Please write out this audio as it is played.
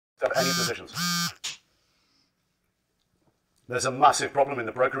have any positions. There's a massive problem in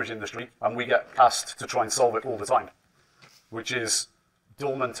the brokerage industry, and we get asked to try and solve it all the time, which is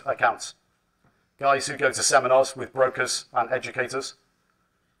dormant accounts. Guys who go to seminars with brokers and educators,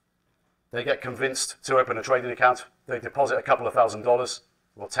 they get convinced to open a trading account. They deposit a couple of $1,000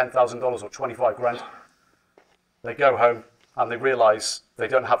 or $10,000 or 25 grand. They go home and they realize they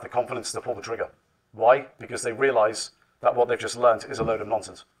don't have the confidence to pull the trigger. Why? Because they realize that what they've just learned is a load of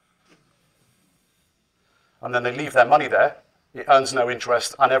nonsense. And then they leave their money there. It earns no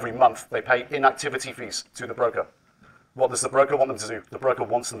interest, and every month they pay inactivity fees to the broker. What does the broker want them to do? The broker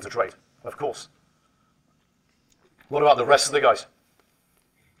wants them to trade, of course. What about the rest of the guys?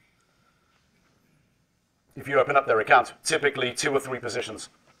 If you open up their account, typically 2 or 3 positions.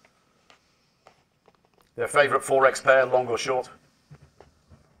 Their favorite Forex pair, long or short,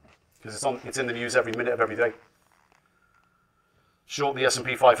 because it's in the news every minute of every day. Short the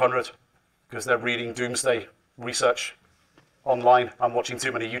S&P 500, because they're reading doomsday research online and watching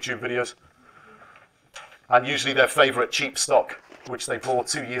too many YouTube videos. And usually their favorite cheap stock, which they bought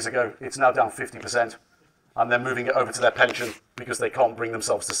 2 years ago, it's now down 50%. And they're moving it over to their pension because they can't bring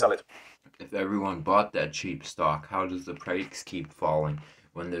themselves to sell it. If everyone bought that cheap stock, how does the price keep falling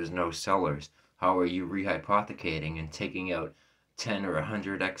when there's no sellers? How are you rehypothecating and taking out 10 or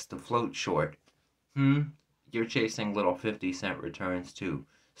 100x to float short? You're chasing little 50-cent returns too.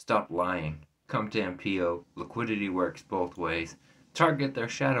 Stop lying. Come to MPO. Liquidity works both ways. Target their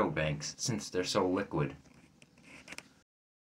shadow banks since they're so liquid.